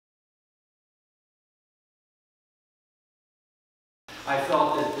I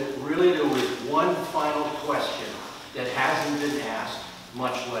felt that really there was one final question that hasn't been asked,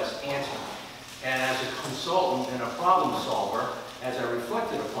 much less answered. And as a consultant and a problem solver, as I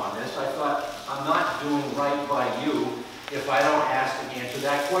reflected upon this, I thought, I'm not doing right by you if I don't ask and answer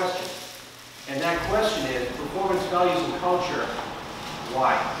that question. And that question is, performance, values, and culture,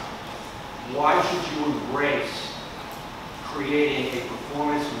 why? Why should you embrace creating a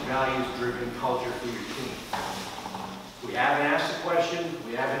performance and values-driven culture for your team? We haven't asked the question,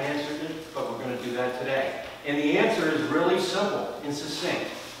 we haven't answered it, but we're going to do that today. And the answer is really simple and succinct.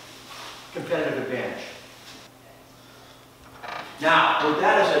 Competitive advantage. Now, with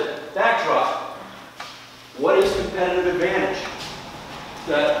that as a backdrop, what is competitive advantage?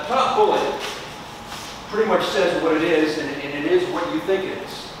 The top bullet pretty much says what it is, and it is what you think it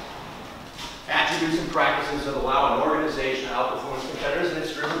is. Attributes and practices that allow an organization to outperform its competitors, and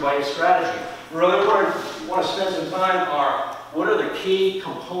it's driven by a strategy. Really, what I want to spend some time are, what are the key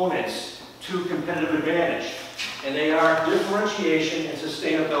components to competitive advantage? And they are differentiation and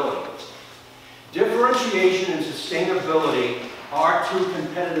sustainability. Differentiation and sustainability are to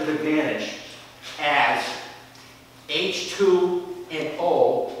competitive advantage as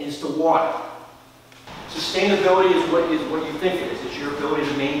H2O is to water. Sustainability is what you think it is. It's your ability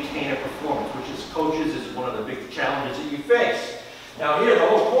to maintain a performance, which as coaches is one of the big challenges that you face. Now here, the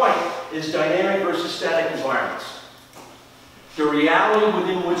whole point is dynamic versus static environments. The reality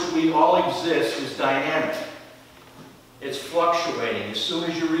within which we all exist is dynamic. It's fluctuating. As soon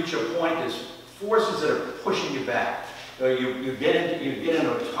as you reach a point, there's forces that are pushing you back. You get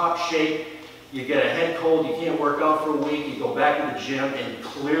into top shape, you get a head cold, you can't work out for a week, you go back to the gym, and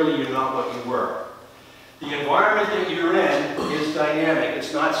clearly you're not what you were. The environment that you're in is dynamic,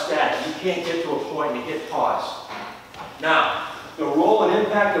 it's not static. You can't get to a point and hit pause. Now, the role and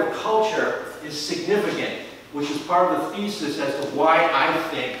impact of culture is significant, which is part of the thesis as to why I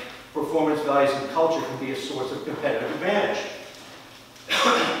think performance, values, and culture can be a source of competitive advantage.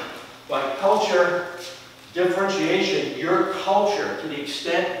 By culture differentiation, your culture, to the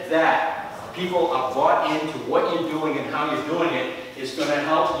extent that people are bought into what you're doing and how you're doing it, is going to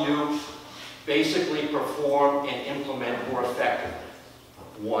help you basically perform and implement more effectively.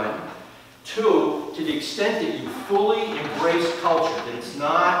 One. Two, to the extent that you fully embrace culture, that it's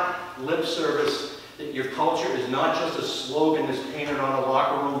not lip service, that your culture is not just a slogan that's painted on a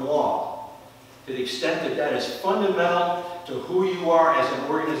locker room wall. To the extent that that is fundamental to who you are as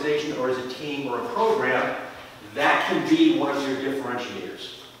an organization or as a team or a program, that can be one of your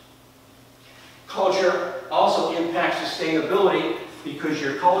differentiators. Culture also impacts sustainability because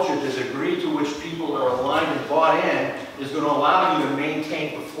your culture, the degree to which people are aligned and bought in, is going to allow you to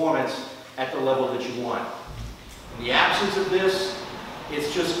maintain performance at the level that you want. In the absence of this,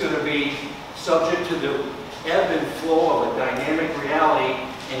 it's just going to be subject to the ebb and flow of a dynamic reality,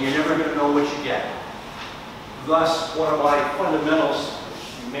 and you're never going to know what you get. Thus, one of my fundamentals,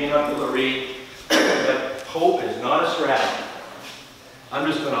 you may not be able to read, but hope is not a strategy. I'm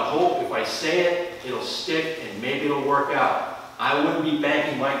just going to hope if I say it, it'll stick and maybe it'll work out. I wouldn't be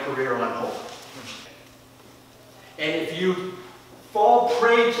banking my career on hope. And if you fall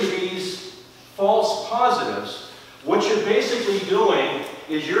prey to these false positives, what you're basically doing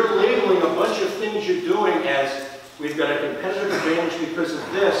is you're labeling a bunch of things you're doing as, we've got a competitive advantage because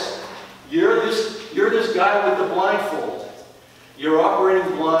of this. You're this guy with the blindfold. You're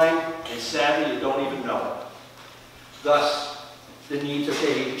operating blind, and sadly, you don't even know it. Thus, the need to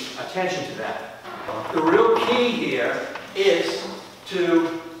pay attention to that. The real key here is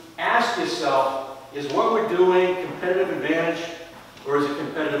to ask yourself, is what we're doing competitive advantage or is it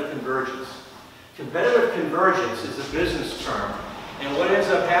competitive convergence? Competitive convergence is a business term, and what ends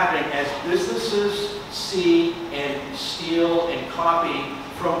up happening as businesses see and steal and copy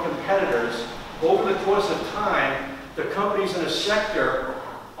from competitors, over the course of time, the companies in a sector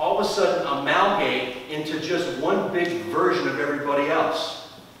all of a sudden amalgate into just one big version of everybody else.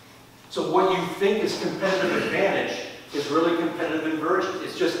 So what you think is competitive advantage is really competitive inversion.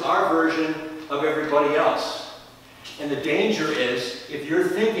 It's just our version of everybody else. And the danger is, if you're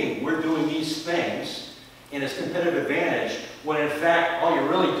thinking we're doing these things and it's competitive advantage, when in fact all you're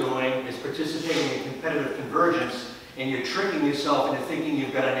really doing is participating in competitive convergence, and you're tricking yourself into thinking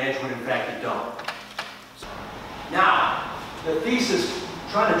you've got an edge when in fact you don't. Now, the thesis,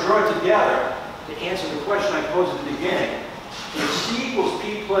 trying to draw it together to answer the question I posed at the beginning, if C equals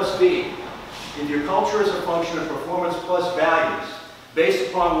P plus V, if your culture is a function of performance plus values, based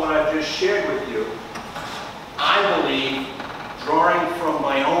upon what I've just shared with you, I believe, drawing from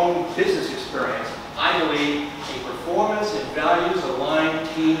my own business experience, I believe a performance and values aligned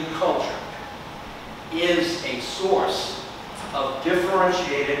team culture is a source of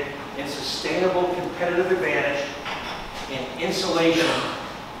differentiated and sustainable competitive advantage and insulation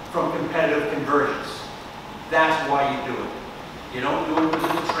from competitive conversions. That's why you do it. You don't do it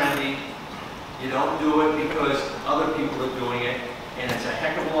because it's trendy. You don't do it because other people are doing it, and it's a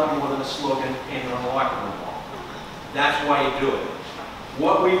heck of a lot more than a slogan painted on a locker room wall. That's why you do it.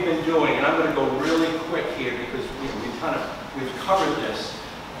 What we've been doing, and I'm going to go really quick here because we've covered this.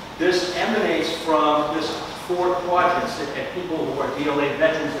 This emanates from this 4 quadrants that people who are DLA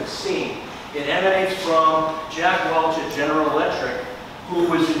veterans have seen. It emanates from Jack Welch at General Electric, who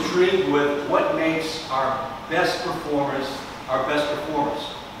was intrigued with what makes our best performers our best performers.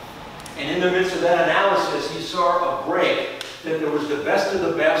 And in the midst of that analysis, he saw a break that there was the best of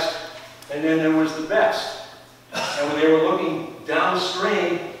the best, and then there was the best. And when they were looking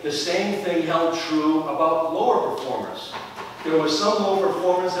downstream, the same thing held true about lower performers. There was some low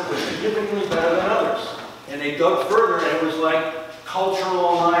performers that were significantly better than others. And they dug further, and it was like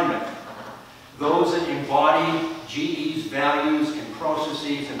cultural alignment. Those that embody GE's values and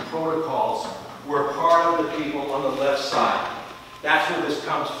processes and protocols were part of the people on the left side. That's where this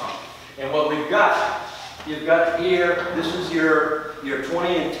comes from. And what we've got, you've got here, this is your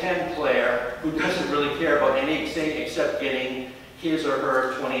 20 and 10 player who doesn't really care about anything except getting his or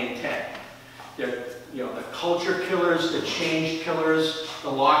her 20 and 10. They're, the culture killers, the change killers, the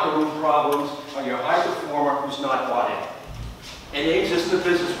locker room problems are your high performer who's not bought in. And they exist in the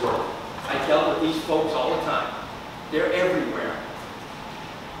business world. I dealt with these folks all the time. They're everywhere.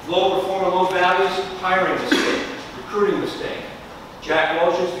 Low performer, low values, hiring mistake, recruiting mistake. Jack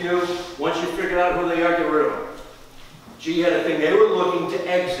Welch's view, once you figure out who they are, get rid of them. GE had a thing, they were looking to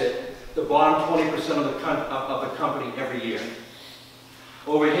exit the bottom 20% of the company every year.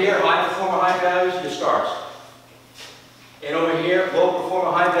 Over here, high performer, high values, your stars. And over here, low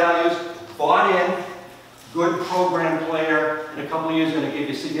performer, high values, bought in, good program player, in a couple of years going to give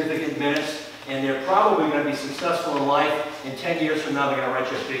you significant minutes, and they're probably going to be successful in life. In 10 years from now, they're going to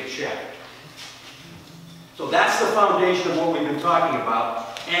write you a big check. So that's the foundation of what we've been talking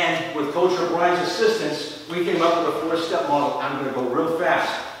about. And with Coach O'Brien's assistance, we came up with a 4-step model. I'm going to go real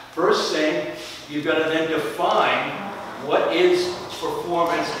fast. First thing, you've got to then define what is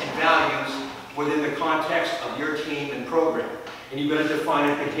performance and values within the context of your team and program. And you've got to define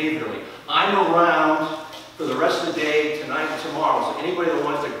it behaviorally. I'm around for the rest of the day, tonight and tomorrow, so anybody that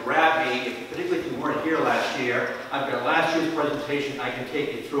wants to grab me, particularly if you weren't here last year, I've got last year's presentation, I can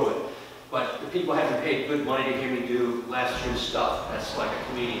take you through it. But the people haven't paid good money to hear me do last year's stuff. That's like a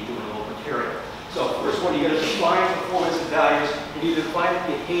comedian doing old material. So first one, you got to define performance and values, and you define it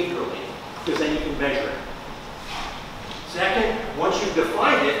behaviorally, because then you can measure it. Second, once you've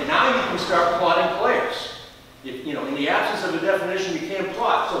defined it, now you can start plotting players. In the absence of a definition, you can't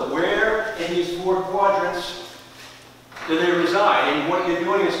plot. So where in these 4 quadrants do they reside? And what you're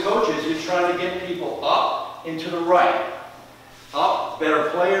doing as coaches, you're trying to get people up and to the right. Up, better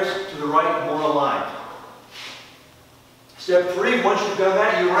players, to the right, more aligned. Step 3, once you've done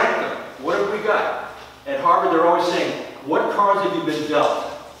that, you rank them. What have we got? At Harvard, they're always saying, what cards have you been dealt?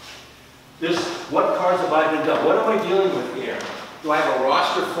 What cards have I been dealt? What am I dealing with here? Do I have a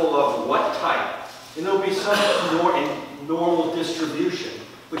roster full of what type? And there'll be some more in normal distribution.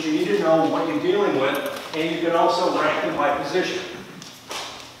 But you need to know what you're dealing with, and you can also rank them by position.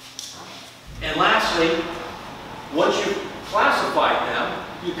 And lastly, once you've classified them,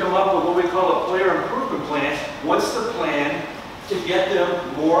 you come up with what we call a player improvement plan. What's the plan to get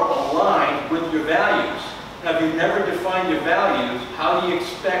them more aligned with your values? Now, if you've never defined your values, how do you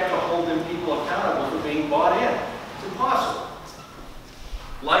expect to hold them people accountable for being bought in? It's impossible.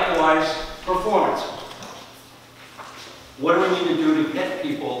 Likewise, performance. What do we need to do to get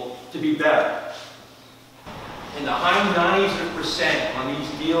people to be better? In the high 90s% on these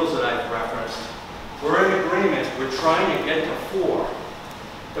deals that I've referenced, we're in agreement. We're trying to get to 4.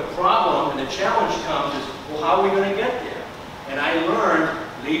 The problem and the challenge comes is, well, how are we going to get there? And I learned,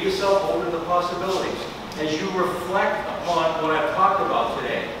 leave yourself open to the possibilities. As you reflect upon what I've talked about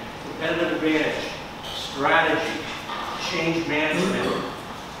today, competitive advantage, strategy, change management,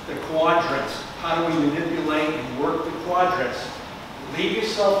 the quadrants, how do we manipulate and work the quadrants, leave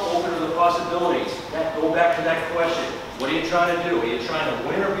yourself open to the possibilities. Go back to that question. What are you trying to do? Are you trying to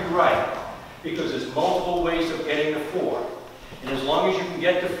win or be right? Because there's multiple ways of getting to 4. And as long as you can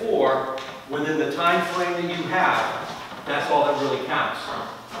get to 4 within the time frame that you have, that's all that really counts.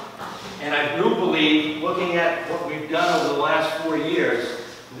 And I do believe, looking at what we've done over the last 4 years,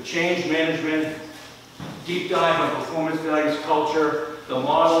 the change management, deep dive on performance values culture, the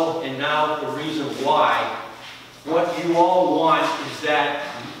model, and now the reason why, what you all want is that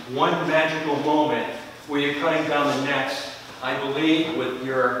one magical moment where you're cutting down the nets I believe with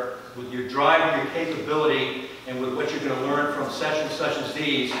your drive, your capability, and with what you're going to learn from sessions such as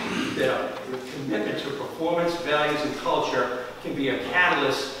these, that your commitment to performance, values, and culture can be a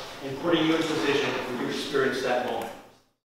catalyst in putting you in a position where you experience that moment.